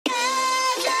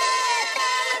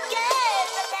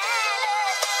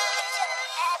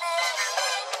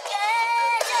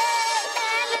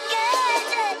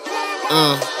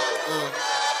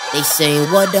They saying,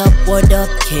 what up,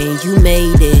 Kane, you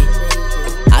made it.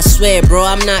 I swear, bro,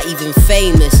 I'm not even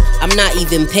famous. I'm not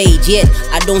even paid yet.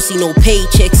 I don't see no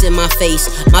paychecks in my face.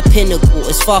 My pinnacle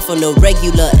is far from the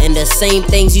regular, and the same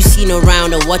things you seen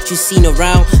around or what you seen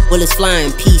around. Bullets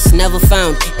flying, peace never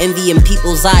found. Envy in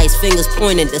people's eyes, fingers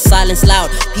pointing, the silence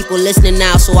loud. People listening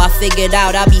now, so I figured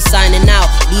out I'll be signing out.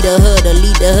 Lead the hood or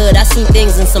lead the hood. I seen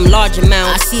things in some large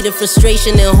amount. I see the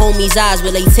frustration in homies' eyes.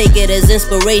 Will they take it as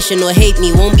inspiration or hate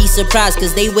me? Won't be surprised,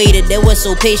 cause they waited. They were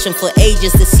so patient for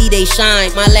ages to see they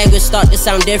shine. My language start to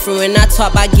sound different when I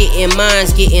talk about getting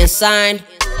minds, getting signed.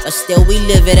 But still we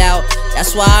live it out.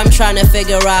 That's why I'm trying to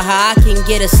figure out how I can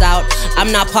get us out.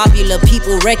 I'm not popular,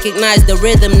 people recognize the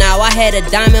rhythm now. I had a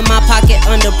dime in my pocket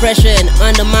under pressure and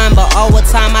undermined, but all the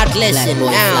time I glisten. Black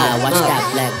boy now fly, watch that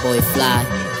black boy fly.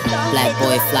 Black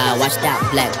boy fly, watch that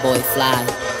black boy fly.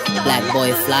 Black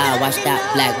boy fly, watch that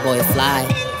black boy fly.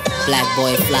 Black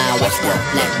boy fly, watch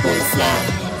that black boy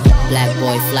fly. Black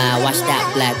boy fly, watch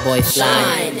that black boy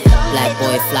fly. Black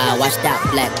boy fly, watch that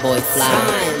black boy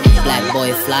fly. Black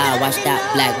boy fly, watch that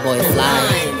black boy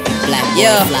fly. Black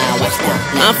boy fly, watch that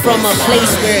black I'm from boy a fly.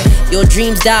 place where your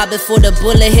dreams die before the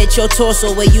bullet hit your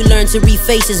torso, where you learn to read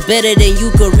faces better than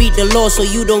you could read the law, so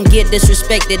you don't get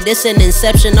disrespected. This an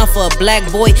inception of a black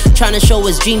boy trying to show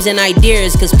his dreams and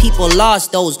ideas, cause people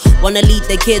lost those. Wanna lead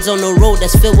the kids on the road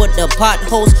that's filled with the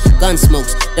potholes. Gun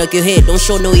smokes, duck your head, don't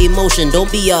show no emotion.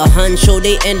 Don't be a huncho,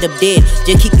 they end up dead.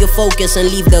 Just keep your focus and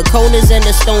leave the coners and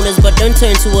the stoners, but don't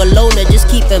turn to a loner, just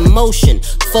keep in motion.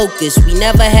 Focus, we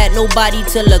never had nobody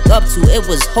to look up to, it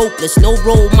was hopeless. No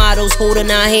role models holding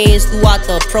our hands throughout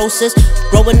the process.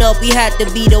 Growing up, we had to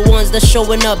be the ones that's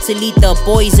showing up to lead the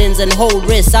poisons and hold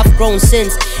risks. I've grown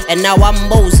since, and now I'm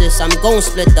Moses. I'm gon'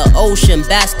 split the ocean,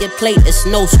 basket plate, it's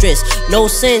no stress. No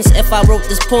sense if I wrote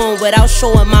this poem without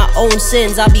showing my own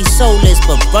sins. I'll be soulless,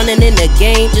 but running in the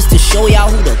game just to show y'all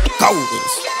who the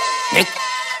GOAT is.